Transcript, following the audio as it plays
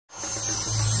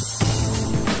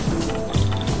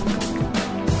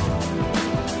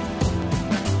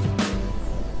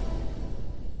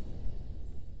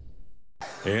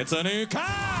It's a new car!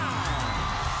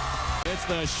 It's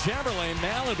the Chevrolet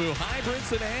Malibu Hybrid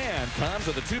Sedan. Comes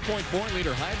with a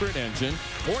 2.4-liter hybrid engine,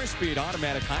 4-speed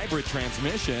automatic hybrid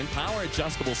transmission,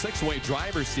 power-adjustable 6-way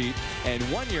driver's seat, and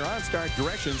 1-year on-start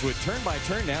directions with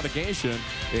turn-by-turn navigation.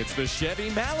 It's the Chevy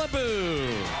Malibu.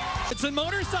 It's a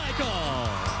motorcycle.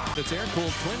 It's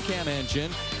air-cooled twin-cam engine,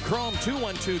 chrome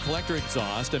 212 collector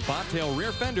exhaust, and bobtail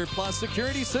rear fender plus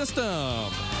security system.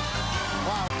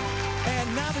 Wow.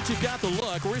 And now that you've got the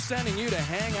look, we're sending you to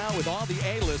hang out with all the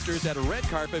A-listers at a red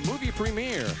carpet movie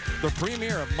premiere. The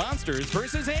premiere of Monsters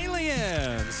vs.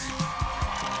 Aliens.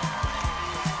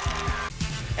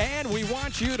 And we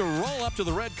want you to roll up to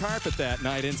the red carpet that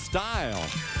night in style.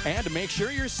 And to make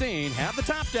sure you're seen, have the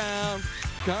top down.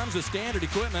 Comes with standard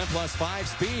equipment plus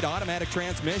 5-speed automatic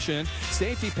transmission,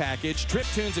 safety package, trip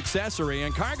tunes accessory,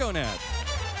 and cargo net.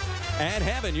 And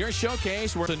having your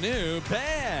showcase with a new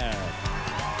bed.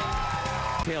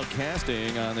 Detailed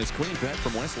casting on this queen bed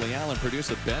from Wesley Allen produce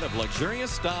a bed of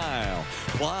luxurious style.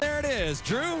 Plus, there it is,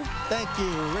 Drew. Thank you,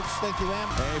 Rich. Thank you, Em.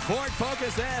 A Ford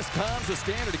Focus S comes with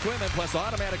standard equipment plus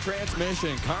automatic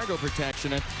transmission, cargo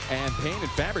protection, and paint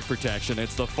and fabric protection.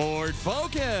 It's the Ford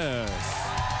Focus.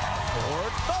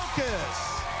 Ford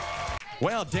Focus.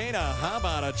 Well, Dana, how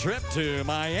about a trip to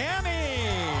Miami?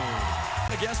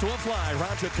 The guest will fly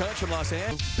round-trip coach from Los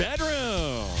Angeles.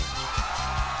 Bedroom.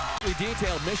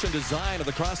 Detailed mission design of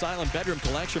the Cross Island Bedroom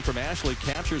Collection from Ashley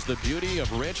captures the beauty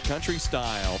of rich country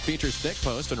style. Features thick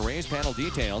post and raised panel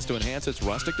details to enhance its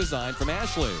rustic design from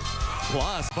Ashley.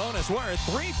 Plus, bonus worth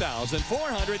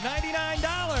 $3,499.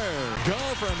 Go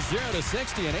from 0 to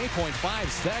 60 in 8.5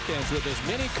 seconds with this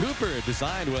Mini Cooper,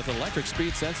 designed with electric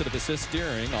speed-sensitive assist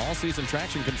steering, all-season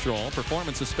traction control,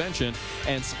 performance suspension,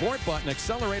 and sport button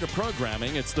accelerator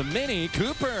programming. It's the Mini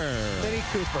Cooper. Mini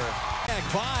Cooper. Pontiac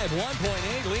 5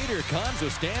 1.8-liter comes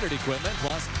with standard equipment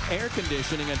plus air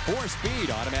conditioning and 4-speed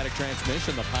automatic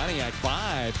transmission. The Pontiac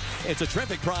 5. It's a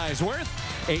terrific prize worth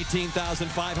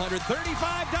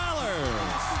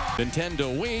 $18,535.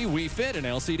 Nintendo Wii Fit and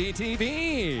LCD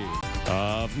TV.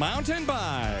 Of mountain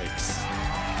bikes.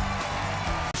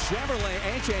 Chevrolet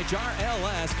HHR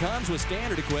LS comes with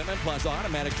standard equipment plus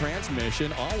automatic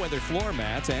transmission, all-weather floor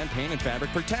mats, and paint and fabric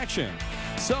protection.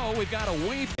 So we've got a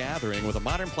Wii gathering with a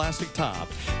modern plastic top.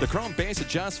 The chrome base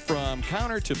adjusts from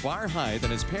counter to bar height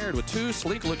and is paired with 2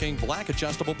 sleek-looking black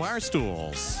adjustable bar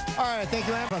stools. All right, thank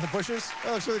you, Am. On the pushers.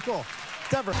 That looks really cool.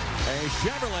 Denver. A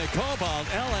Chevrolet Cobalt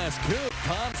LS Coupe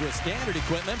comes with standard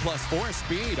equipment plus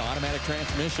 4-speed automatic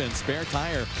transmission, spare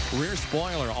tire, rear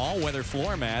spoiler, all-weather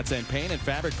floor mats, and paint and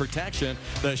fabric protection.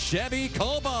 The Chevy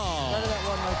Cobalt. Look at that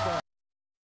one right there.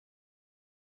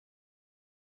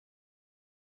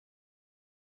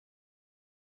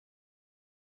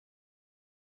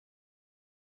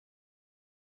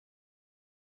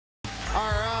 All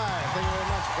right, thank you very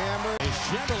much, Amber. A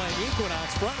Chevrolet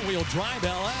Equinox front-wheel drive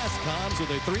LS comes with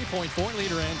a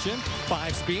 3.4-liter engine,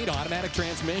 5-speed automatic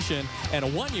transmission, and a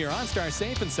 1-year OnStar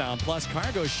Safe and Sound Plus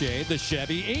cargo shade. The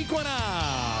Chevy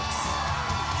Equinox.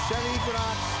 Chevy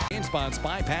Equinox. Spot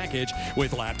Spy package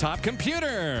with laptop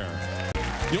computer.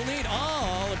 You'll need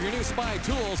all of your new spy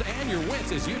tools and your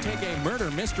wits as you take a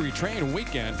murder mystery train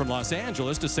weekend from Los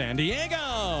Angeles to San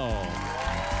Diego.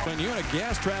 When you and a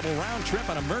guest travel round trip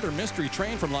on a murder mystery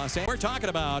train from Los Angeles, we're talking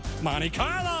about Monte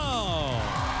Carlo.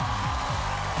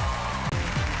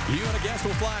 You and a guest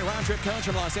will fly round trip coach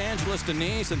from Los Angeles to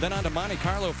Nice and then on to Monte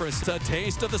Carlo for a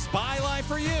taste of the spy life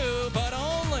for you, but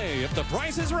only if the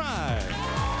price is right.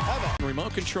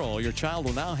 Remote control, your child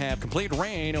will now have complete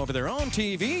reign over their own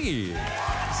TV.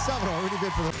 Several already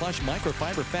good for the plush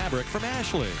microfiber fabric from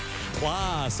Ashley.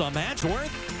 Plus, a match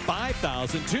worth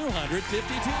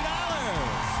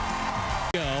 $5,252.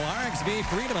 RXV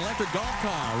Freedom Electric Golf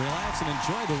Car. Relax and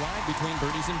enjoy the ride between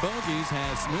birdies and bogeys.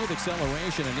 Has smooth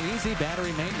acceleration and easy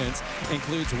battery maintenance.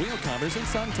 Includes wheel covers and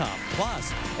sun top.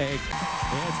 Plus,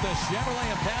 it's the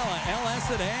Chevrolet Impala LS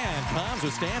Sedan. Comes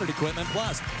with standard equipment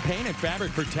plus paint and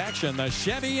fabric protection. The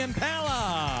Chevy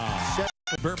Impala.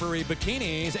 Burberry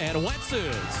bikinis and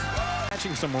wetsuits.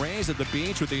 Catching some rays at the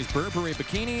beach with these Burberry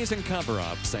bikinis and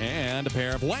cover-ups. And a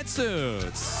pair of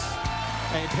wetsuits.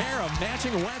 A pair of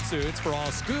matching wetsuits for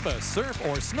all scuba, surf,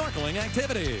 or snorkeling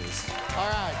activities. All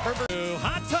right, perfect.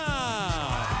 Hot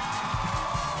tub.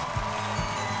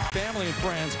 Family and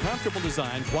friends, comfortable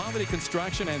design, quality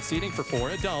construction, and seating for 4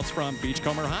 adults from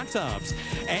Beachcomber Hot Tubs.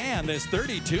 And this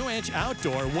 32-inch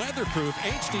outdoor weatherproof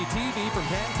HD TV from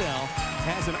Pantel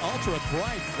has an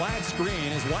ultra-bright flat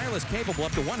screen, is wireless capable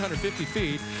up to 150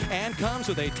 feet, and comes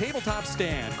with a tabletop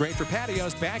stand. Great for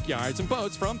patios, backyards, and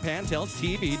boats from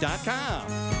PantelTV.com.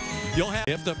 You'll have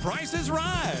if the price is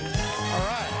right. All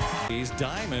right.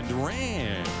 diamond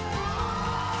ring.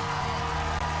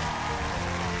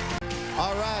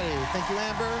 All righty. Thank you,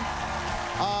 Amber.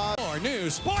 Our new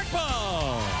Sport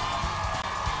Ball.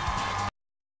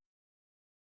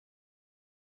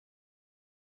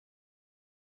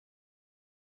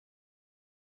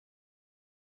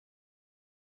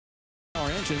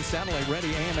 Engine,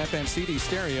 satellite-ready AM/FM CD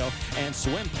stereo, and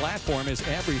swim platform is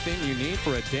everything you need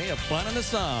for a day of fun in the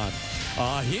sun.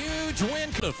 A huge,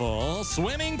 wonderful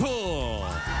swimming pool.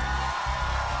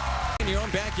 In your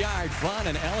own backyard, fun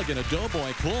and elegant, a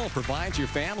Doughboy pool provides your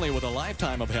family with a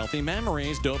lifetime of healthy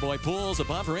memories. Doughboy pools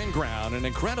above or in ground, an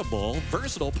incredible,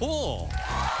 versatile pool.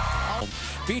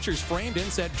 Features framed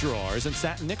inset drawers and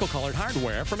satin nickel-colored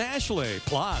hardware from Ashley.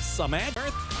 Plus, a match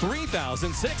worth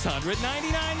 $3,699.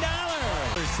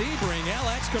 The Sebring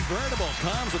LX convertible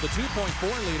comes with a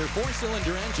 2.4-liter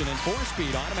four-cylinder engine and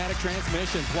four-speed automatic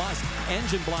transmission, plus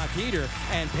engine block heater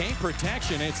and paint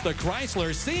protection. It's the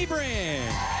Chrysler Sebring.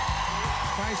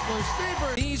 Chrysler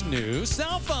Sebring. These new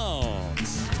cell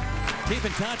phones. Keep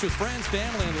in touch with friends,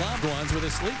 family, and loved ones with a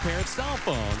sleek pair of cell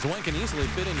phones. One can easily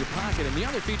fit in your pocket, and the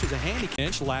other features a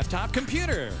handy-inch laptop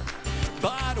computer.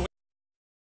 But